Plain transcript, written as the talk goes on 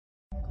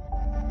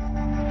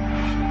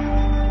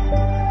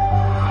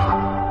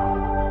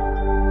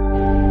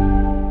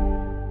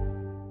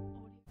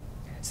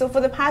So for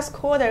the past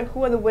quarter,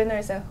 who are the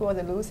winners and who are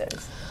the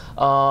losers?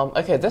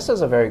 Okay, this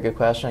is a very good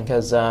question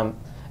because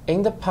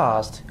in the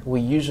past,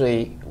 we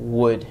usually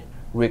would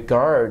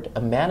regard a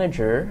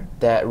manager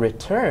that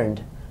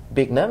returned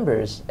big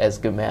numbers as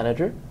good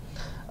manager.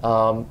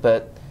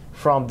 But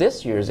from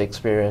this year's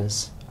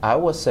experience, I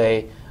would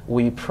say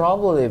we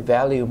probably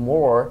value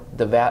more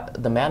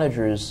the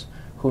managers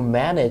who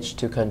manage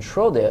to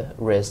control their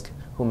risk,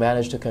 who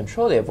manage to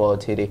control their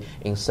volatility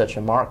in such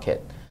a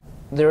market.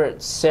 There are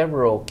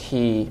several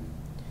key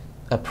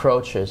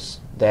approaches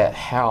that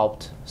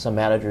helped some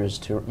managers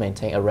to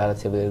maintain a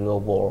relatively low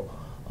vol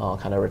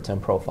kind of return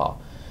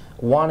profile.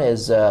 One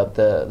is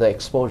the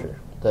exposure,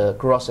 the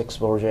gross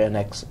exposure and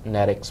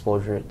net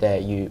exposure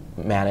that you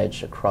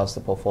manage across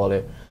the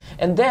portfolio.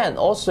 And then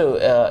also,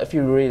 if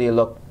you really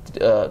look,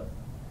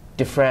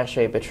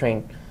 differentiate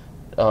between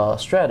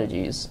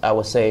strategies, I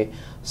would say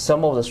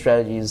some of the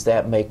strategies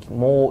that make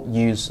more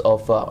use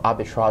of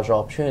arbitrage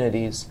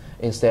opportunities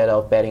instead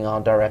of betting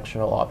on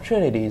directional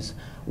opportunities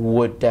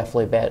would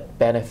definitely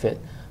benefit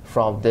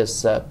from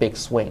this big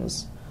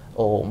swings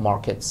or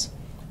markets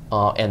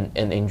and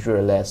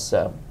endure less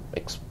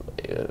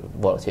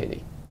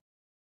volatility.